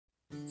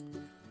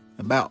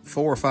About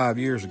 4 or 5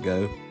 years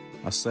ago,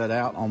 I set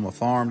out on my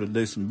farm to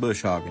do some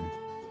bush hogging.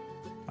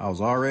 I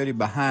was already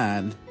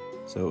behind,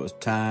 so it was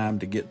time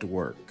to get to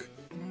work.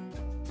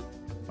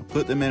 I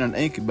put them in an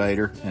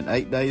incubator, and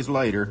 8 days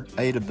later,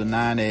 8 of the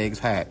 9 eggs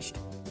hatched.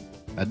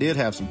 I did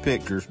have some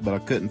pictures, but I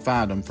couldn't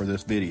find them for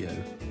this video.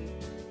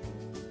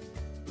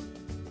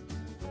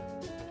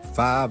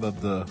 5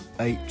 of the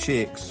 8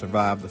 chicks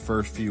survived the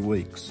first few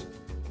weeks.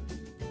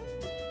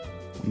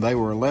 When they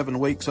were 11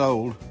 weeks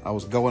old, I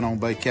was going on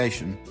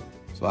vacation,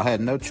 so I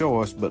had no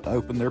choice but to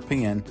open their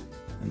pen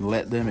and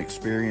let them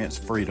experience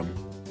freedom.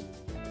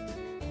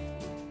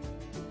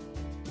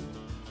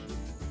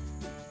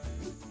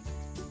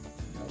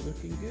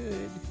 Looking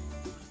good.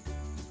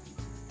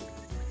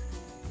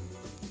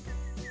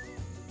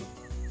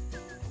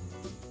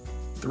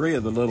 Three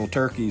of the little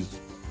turkeys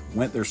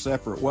went their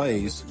separate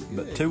ways,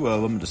 but 2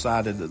 of them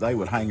decided that they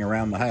would hang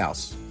around the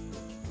house,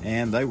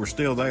 and they were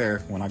still there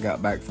when I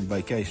got back from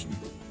vacation.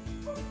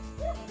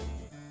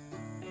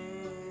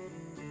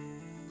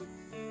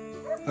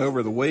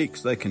 Over the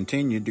weeks, they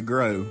continued to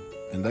grow,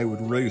 and they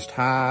would roost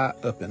high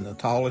up in the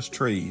tallest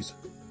trees.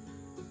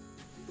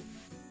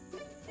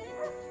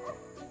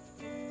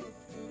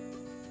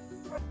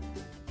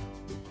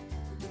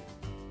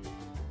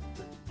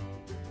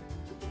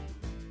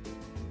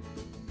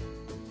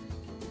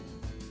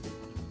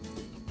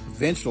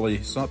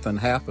 Eventually, something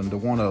happened to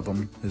one of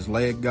them. His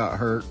leg got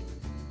hurt,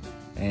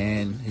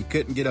 and he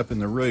couldn't get up in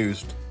the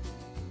roost,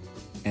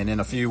 and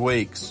in a few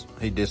weeks,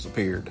 he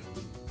disappeared.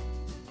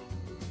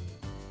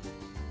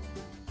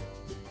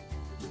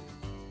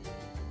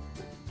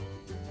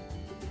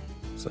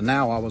 So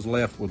now I was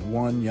left with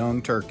one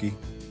young turkey,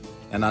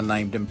 and I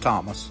named him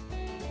Thomas.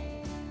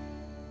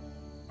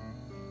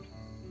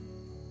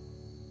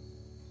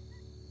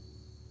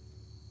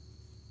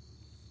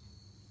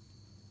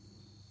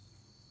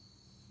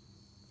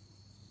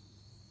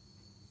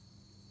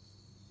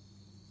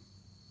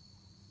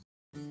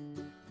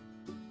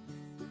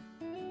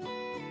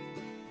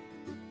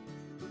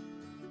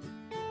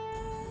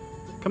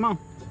 Come on.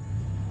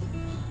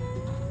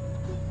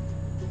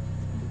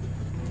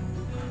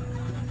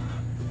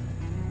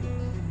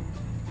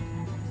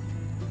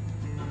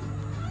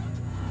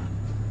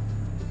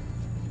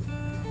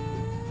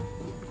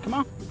 Come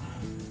on.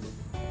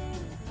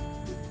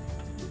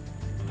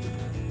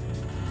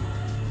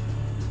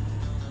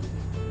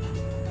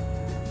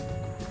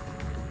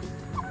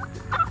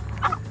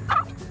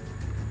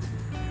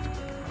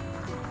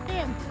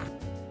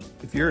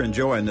 If you're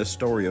enjoying this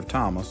story of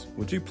Thomas,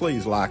 would you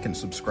please like and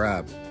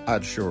subscribe?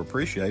 I'd sure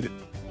appreciate it.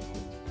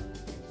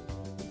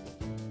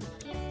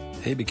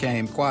 He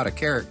became quite a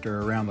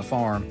character around the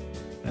farm,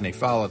 and he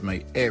followed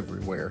me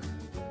everywhere.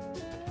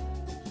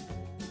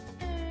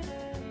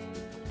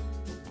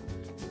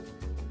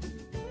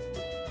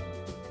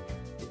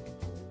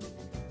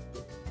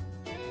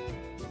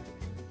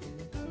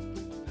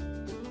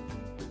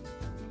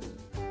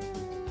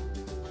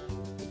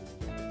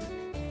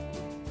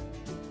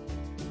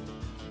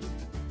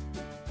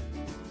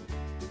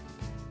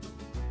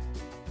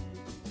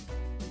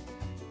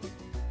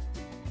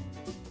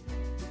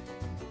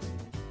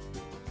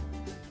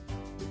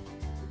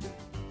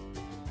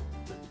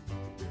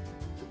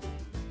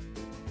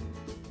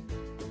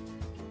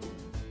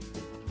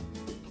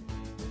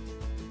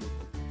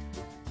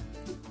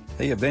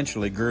 He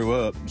eventually grew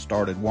up and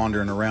started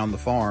wandering around the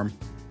farm,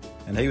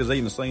 and he was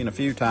even seen a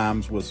few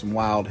times with some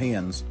wild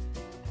hens.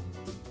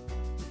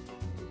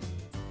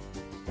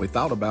 We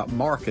thought about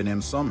marking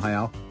him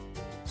somehow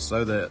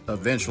so that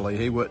eventually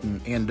he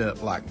wouldn't end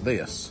up like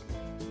this.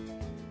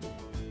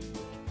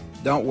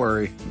 Don't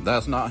worry,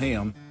 that's not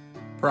him,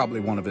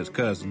 probably one of his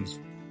cousins.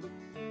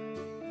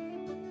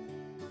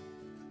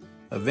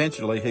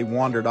 Eventually he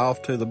wandered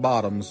off to the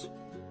bottoms,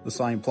 the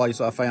same place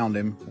I found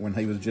him when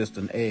he was just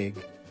an egg.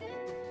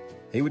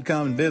 He would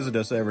come and visit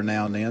us every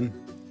now and then.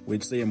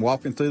 We'd see him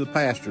walking through the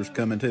pastures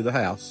coming to the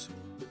house.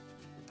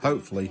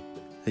 Hopefully,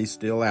 he's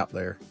still out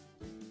there.